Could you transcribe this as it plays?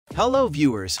Hello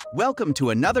viewers, welcome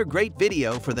to another great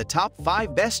video for the top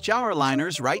 5 best shower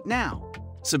liners right now.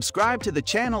 Subscribe to the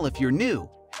channel if you're new,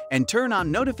 and turn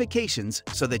on notifications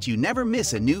so that you never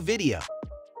miss a new video.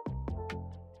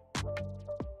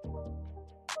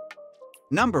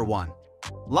 Number 1.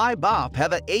 LiBa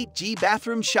PEVA 8G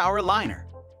Bathroom Shower Liner.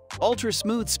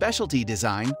 Ultra-smooth specialty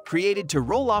design created to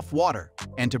roll off water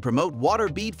and to promote water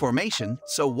bead formation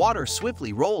so water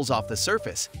swiftly rolls off the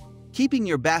surface, keeping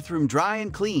your bathroom dry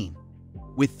and clean.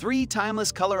 With 3 timeless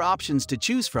color options to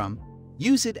choose from,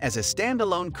 use it as a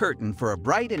standalone curtain for a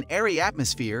bright and airy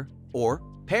atmosphere, or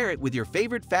pair it with your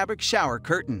favorite fabric shower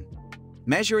curtain.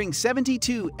 Measuring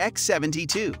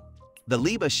 72x72, the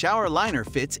LiBa shower liner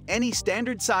fits any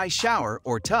standard size shower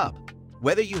or tub,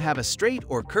 whether you have a straight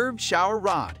or curved shower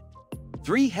rod.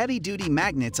 3 heavy-duty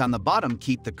magnets on the bottom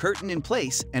keep the curtain in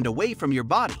place and away from your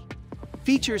body.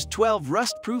 Features 12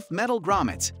 rust-proof metal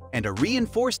grommets and a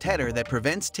reinforced header that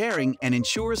prevents tearing and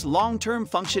ensures long-term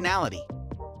functionality.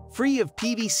 Free of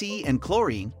PVC and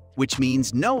chlorine, which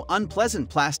means no unpleasant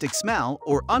plastic smell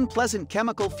or unpleasant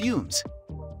chemical fumes.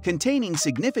 Containing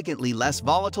significantly less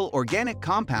volatile organic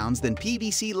compounds than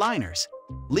PVC liners,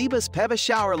 LiBa's PEVA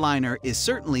shower liner is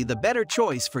certainly the better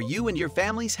choice for you and your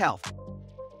family's health.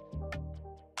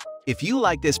 If you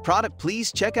like this product,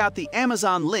 please check out the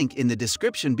Amazon link in the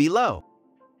description below.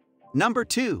 Number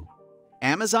 2.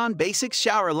 Amazon Basics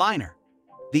Shower Liner.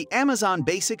 The Amazon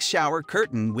Basics Shower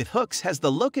Curtain with hooks has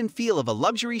the look and feel of a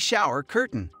luxury shower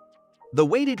curtain. The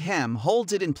weighted hem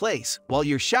holds it in place while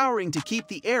you're showering to keep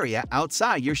the area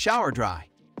outside your shower dry.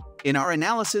 In our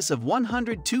analysis of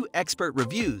 102 expert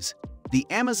reviews, the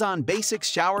Amazon Basics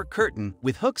Shower Curtain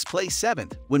with hooks placed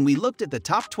 7th when we looked at the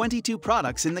top 22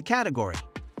 products in the category.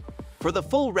 For the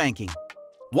full ranking,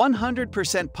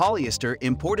 100% polyester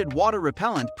imported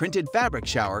water-repellent printed fabric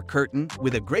shower curtain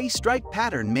with a gray stripe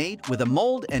pattern made with a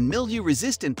mold and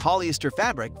mildew-resistant polyester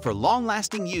fabric for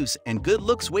long-lasting use and good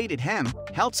looks. Weighted hem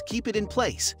helps keep it in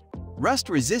place.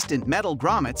 Rust-resistant metal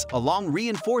grommets along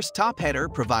reinforced top header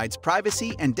provides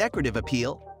privacy and decorative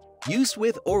appeal. Use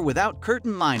with or without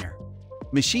curtain liner.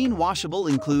 Machine washable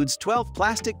includes 12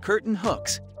 plastic curtain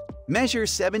hooks. Measure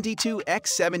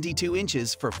 72x72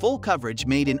 inches for full coverage.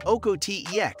 Made in OCO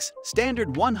TEX,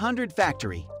 Standard 100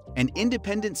 Factory, an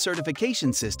independent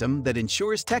certification system that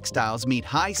ensures textiles meet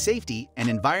high safety and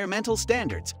environmental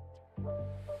standards.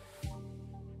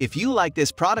 If you like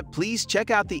this product, please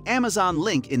check out the Amazon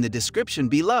link in the description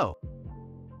below.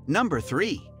 Number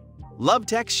 3.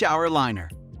 LOVTEX Shower Liner.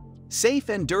 Safe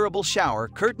and durable shower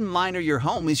curtain liner. Your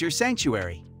home is your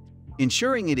sanctuary.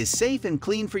 Ensuring it is safe and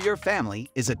clean for your family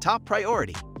is a top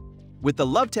priority. With the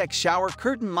LOVTEX shower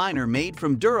curtain liner made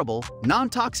from durable,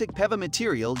 non-toxic PEVA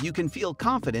material, you can feel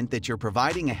confident that you're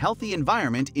providing a healthy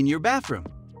environment in your bathroom.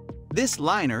 This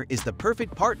liner is the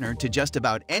perfect partner to just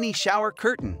about any shower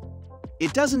curtain.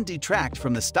 It doesn't detract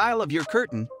from the style of your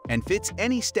curtain and fits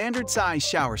any standard size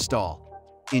shower stall.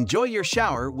 Enjoy your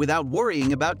shower without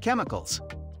worrying about chemicals.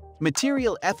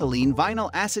 Material ethylene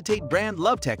vinyl acetate brand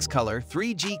LOVTEX color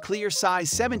 3G clear size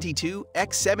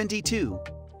 72x72.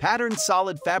 Pattern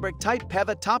solid fabric type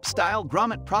PEVA top style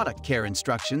grommet. Product care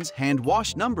instructions: hand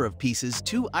wash. Number of pieces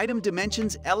 2 item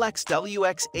dimensions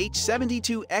LXWX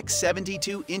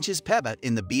H72x72 inches PEVA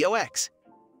in the BOX.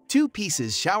 2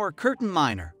 pieces shower curtain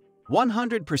liner.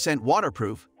 100%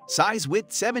 waterproof. Size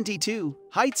width 72,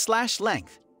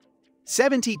 height/length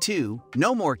 72.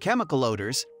 No more chemical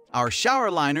odors. Our shower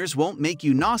liners won't make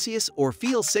you nauseous or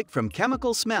feel sick from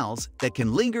chemical smells that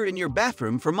can linger in your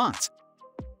bathroom for months.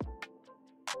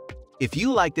 If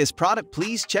you like this product,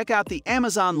 please check out the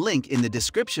Amazon link in the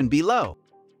description below.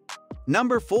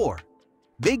 Number 4.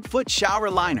 BigFoot Shower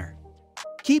Liner.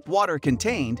 Keep water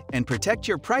contained and protect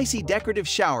your pricey decorative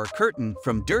shower curtain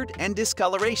from dirt and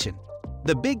discoloration.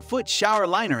 The BigFoot shower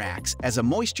liner acts as a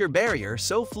moisture barrier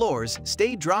so floors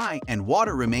stay dry and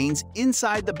water remains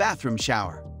inside the bathroom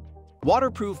shower.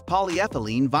 Waterproof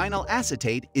polyethylene vinyl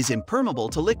acetate is impermeable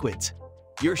to liquids.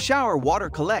 Your shower water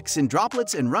collects in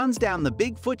droplets and runs down the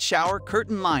BigFoot shower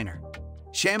curtain liner.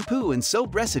 Shampoo and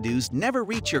soap residues never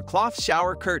reach your cloth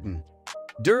shower curtain.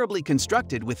 Durably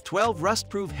constructed with 12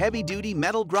 rust-proof heavy-duty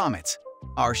metal grommets,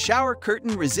 our shower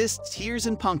curtain resists tears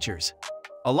and punctures.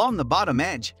 Along the bottom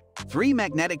edge, 3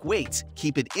 magnetic weights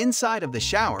keep it inside of the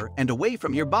shower and away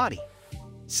from your body.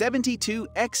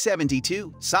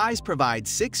 72x72 size provides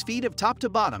 6 feet of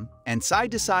top-to-bottom and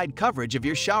side-to-side coverage of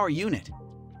your shower unit.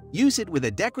 Use it with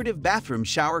a decorative bathroom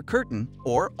shower curtain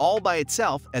or all by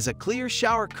itself as a clear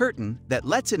shower curtain that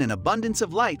lets in an abundance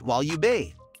of light while you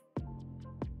bathe.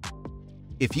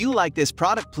 If you like this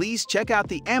product, please check out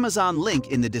the Amazon link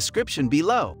in the description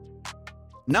below.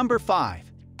 Number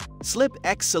 5.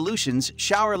 SlipX Solutions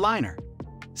Shower Liner.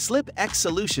 SlipX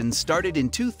Solutions started in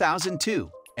 2002,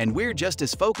 and we're just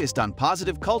as focused on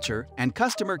positive culture and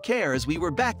customer care as we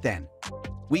were back then.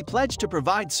 We pledge to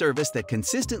provide service that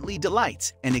consistently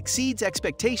delights and exceeds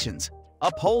expectations,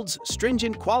 upholds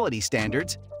stringent quality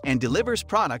standards, and delivers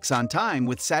products on time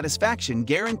with satisfaction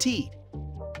guaranteed.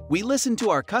 We listen to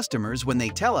our customers when they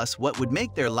tell us what would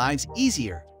make their lives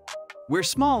easier. We're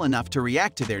small enough to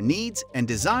react to their needs and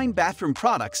design bathroom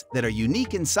products that are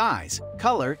unique in size,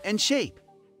 color, and shape.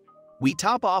 We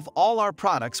top off all our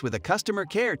products with a customer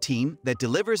care team that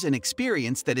delivers an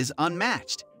experience that is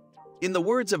unmatched. In the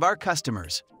words of our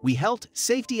customers, we helped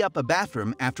safety up a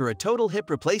bathroom after a total hip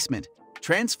replacement,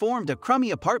 transformed a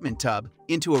crummy apartment tub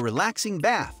into a relaxing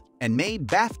bath, and made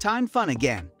bath time fun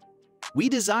again. We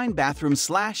design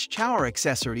bathroom/shower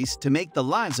accessories to make the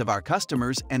lives of our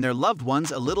customers and their loved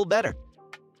ones a little better.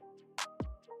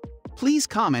 Please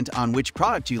comment on which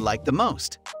product you like the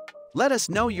most. Let us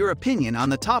know your opinion on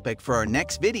the topic for our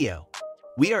next video.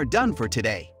 We are done for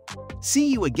today. See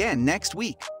you again next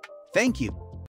week. Thank you.